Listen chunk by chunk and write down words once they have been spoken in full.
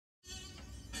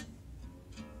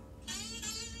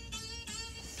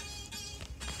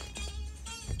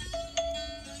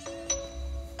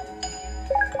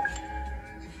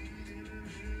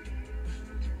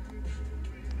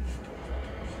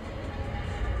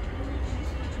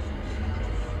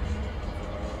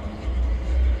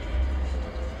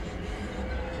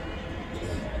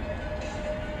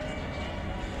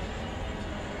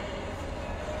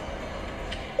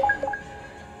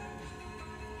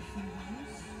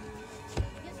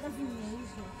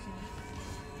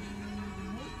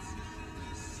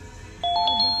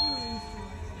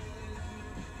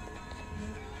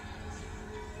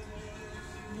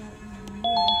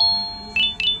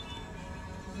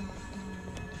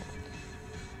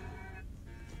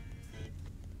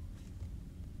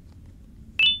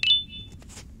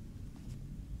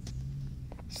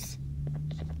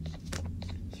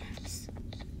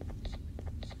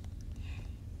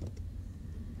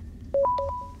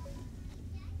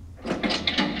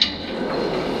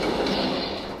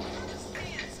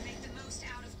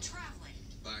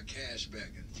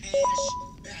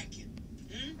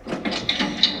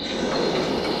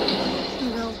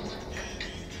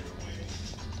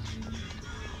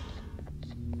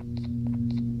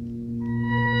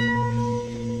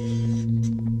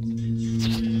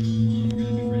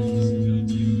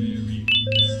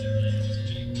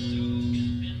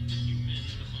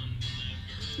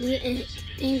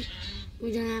Things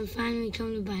we don't have finally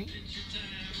come to bite.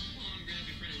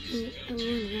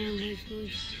 Everyone's gonna wait for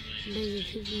us, but you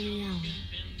keep me out.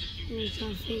 And it's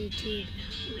our fate to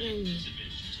render.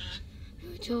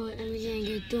 We're told everything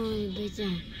get thrown based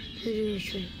on who do a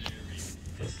trick.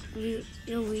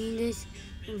 You're reading this,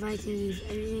 inviting you.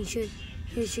 Everything should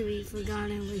be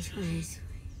forgotten and waste for history.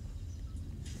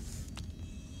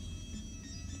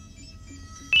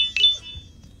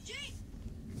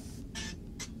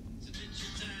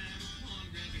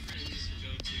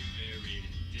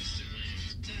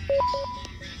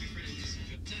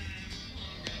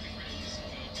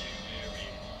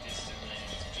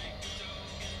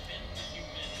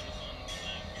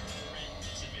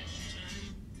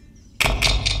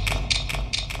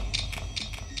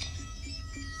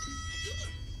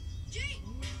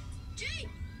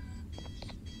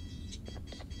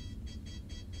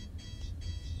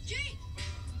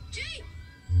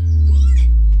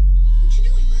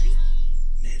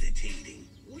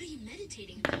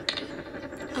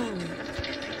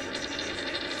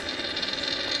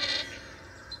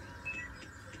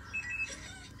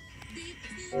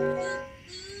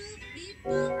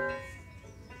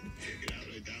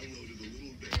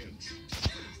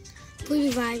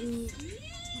 Please revive me.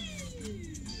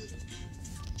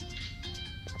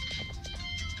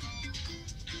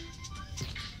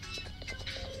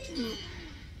 No.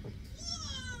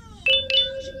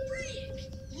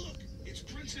 Look, it's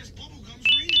Princess Bubblegum's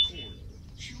Rainicorn.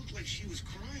 She looked like she was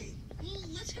crying. Well,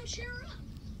 let's go cheer her up.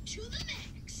 To the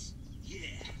max.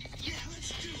 Yeah, let's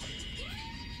do it.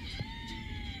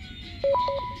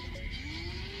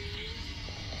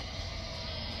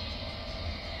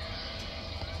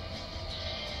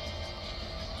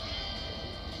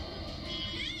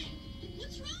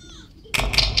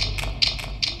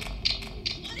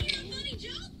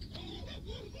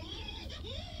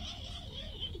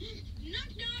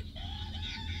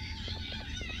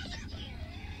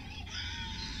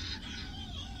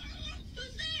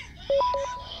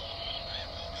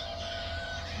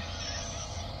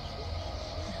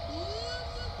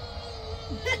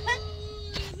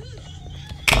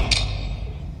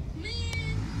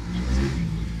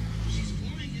 She's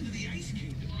flying into the Ice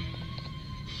Kingdom.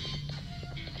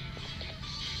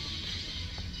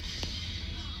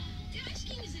 The Ice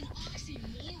King is an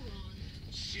oxymoron.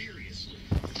 Seriously,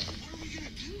 what are we gonna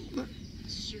do?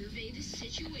 Survey the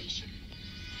situation.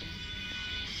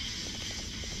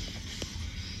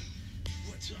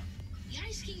 What's up? The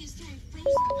Ice King is throwing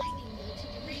frozen lightning bolts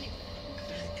at the Rainicorn.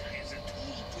 That guy is a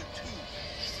tool for two.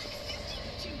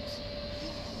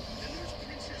 And there's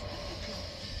Princess Bubblegum.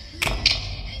 The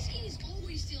Ice King is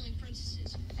always stealing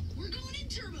princesses. We're going in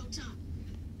turbo time.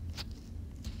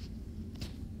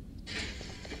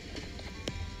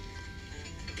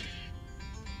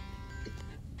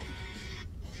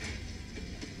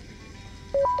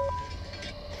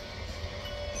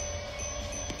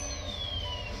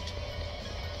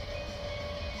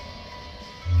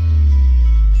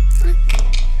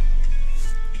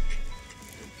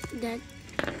 That.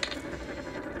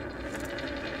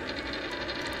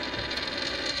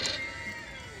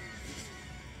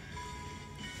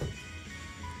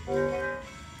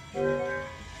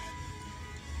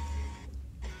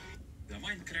 The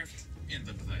Minecraft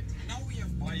Enterprise. Now we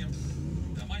have biome.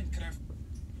 The Minecraft.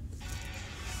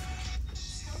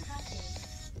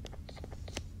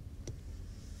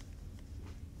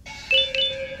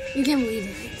 You can read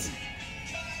it.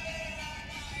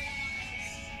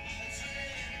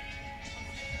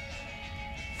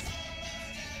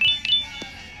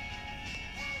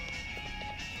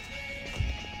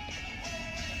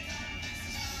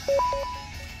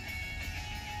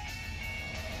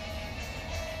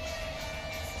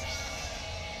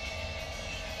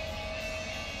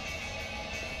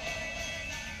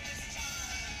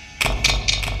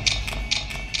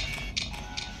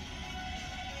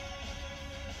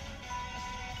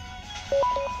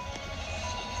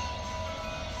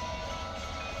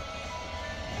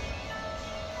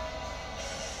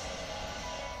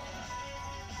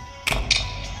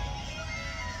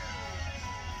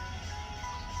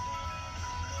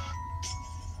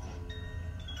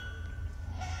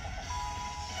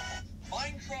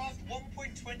 Minecraft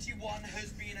 1.21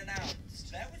 has been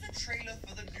announced. There was a trailer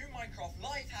for the new Minecraft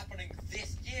Live happening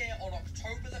this year on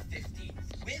October the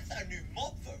 15th with a new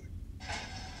mob vote.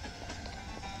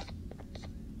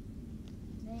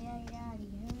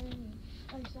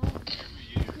 Every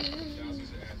year, thousands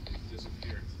of athletes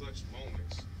disappear in clutch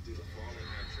moments due to falling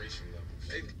hydration levels.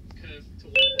 Curve to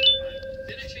 1.5.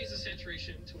 Then I change the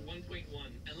saturation to 1.1.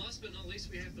 And last but not least,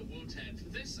 we have the world tab. For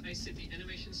this, I set the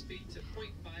animation speed to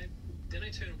 0.5. Then I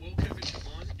turn world curvature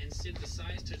on and adjusted the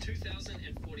size to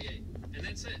 2048, and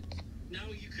that's it. Now,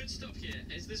 you could stop here,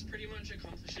 as this pretty much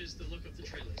accomplishes the look of the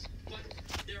trailers, but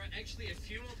there are actually a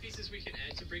few more pieces we can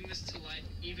add to bring this to life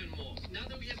even more. Now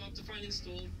that we have Optifine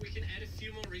installed, we can add a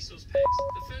few more resource packs.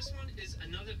 The first one is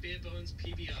another Bare Bones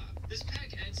PBR. This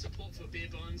pack adds support for bare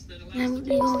bones that allows the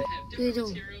bones to have different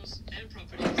materials and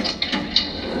properties.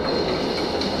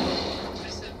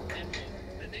 And more.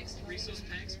 The next resource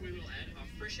packs we will add are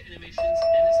Fresh Animations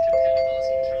and its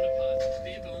compatibility counterpart,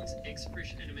 Bare Bones X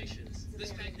Fresh Animations.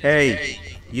 This pack Hey,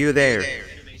 you there.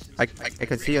 I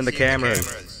can see you on the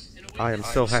cameras. I am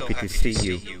so happy to see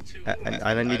you. And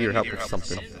I need your help with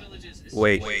something.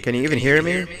 Wait, can you even hear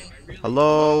me?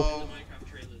 Hello?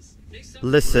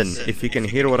 Listen, if you can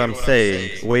hear what I'm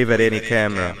saying, wave at any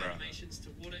camera.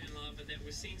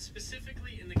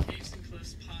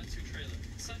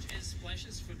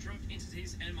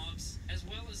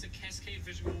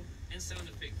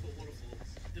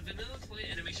 The vanilla play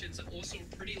animations are also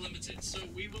pretty limited, so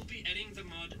we will be adding the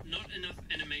mod Not Enough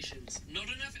Animations. Not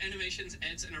Enough Animations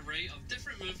adds an array of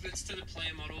different movements to the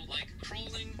player model, like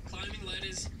crawling, climbing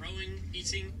ladders, rowing,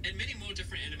 eating, and many more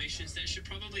different animations that should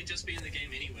probably just be in the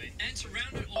game anyway. And to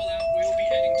round it all out, we will be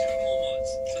adding 2 more mods.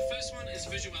 The first one is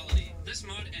Visuality. This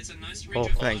mod adds a nice range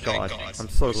of thank God. I'm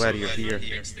so glad you're here.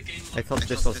 I thought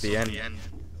this was the end.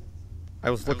 I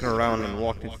was looking around and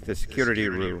walked into the security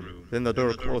room. Then the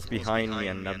door closed behind me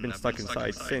and I've been stuck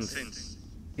inside since.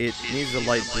 It needs a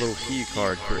light blue key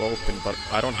card to open, but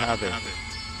I don't have it.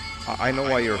 I know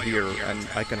why you're here and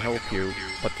I can help you,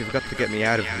 but you've got to get me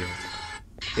out of here.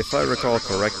 If I recall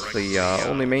correctly,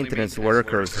 only maintenance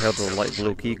workers have the light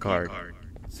blue key card.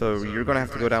 So you're gonna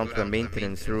have to go down to the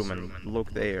maintenance room and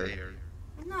look there.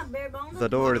 The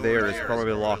door there is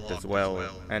probably locked as well,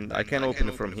 and I can't open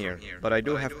it from here, but I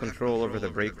do have control over the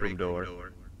break room door.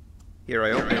 Here,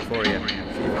 I open it for you. See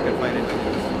if you can find it.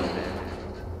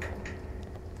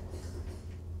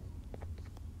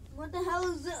 What the hell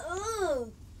is it?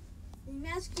 Ugh! You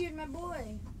massacred my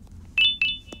boy.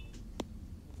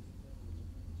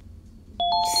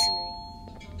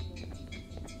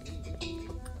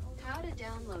 How to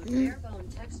download Barebone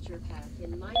Texture Pack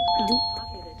in Minecraft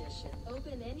Pocket Edition.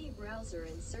 Open any browser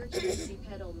and search Mixie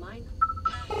Pedal Minecraft.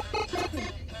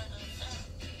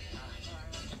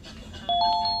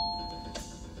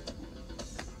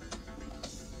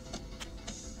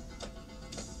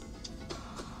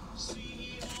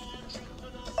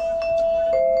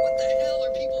 What the hell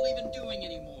are people even doing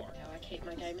anymore? How I keep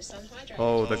my game sun hydrated.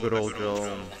 Oh, the good old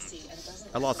Joan.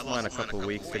 I lost mine a couple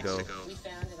weeks ago.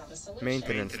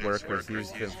 Maintenance workers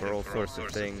use them for all sorts of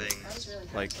things,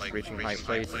 like reaching high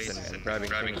places and grabbing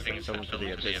things and throwing to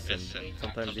the abyss, and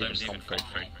sometimes even comfort.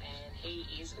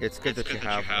 It's good that you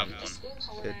have one.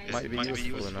 It might be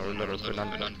useful in our little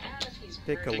conundrum.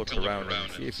 Take a look around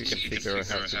and see if you can figure out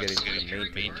how to get into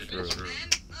the maintenance room.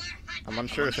 I'm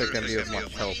unsure if I can be of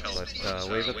much help, but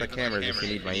wave at the cameras if you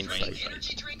need my insight.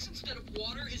 Energy drinks instead of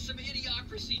water is some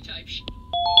idiocracy type shit.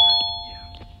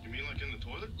 Yeah. You mean like in the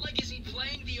toilet? Like, is he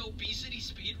playing the obesity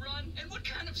speedrun? And what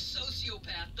kind of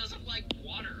sociopath doesn't like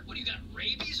water? What, do you got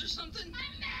rabies or something?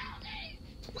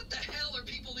 What the hell are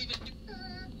people even doing?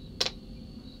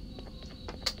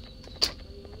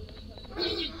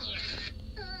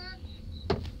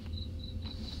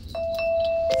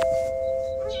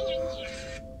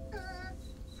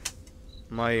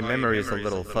 My memory is a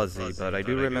little fuzzy, but I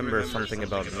do remember something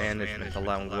about management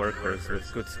allowing workers with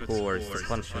good scores to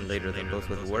punch in later than those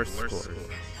with worse scores.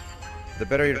 The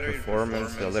better your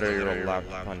performance, the later you're allowed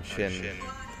to punch in.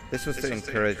 This was to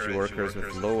encourage workers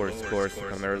with lower scores to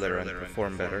come earlier and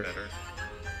perform better.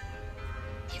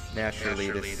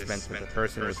 Naturally, this meant that the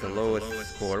person with the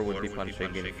lowest score would be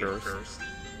punching in first.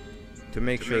 To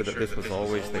make sure that this was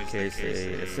always the case,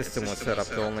 a system was set up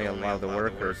to only allow the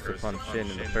workers to punch in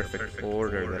the perfect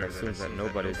order that assumes that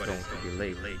nobody is going to be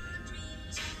late.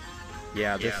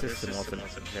 Yeah, this system wasn't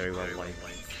very well liked.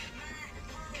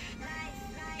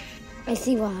 I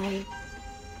see why.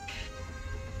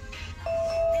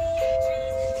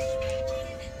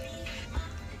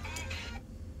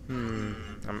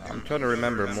 I'm trying to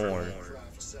remember more.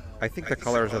 I think the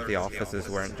colors of the offices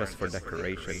weren't just for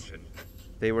decoration.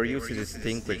 They were used to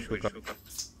distinguish who got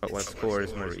what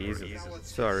scores more easily.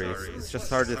 Sorry, it's just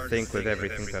hard to think with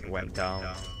everything that went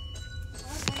down.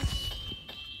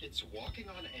 It's walking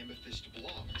on amethyst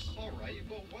blocks. Alright,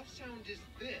 but what sound is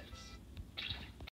this?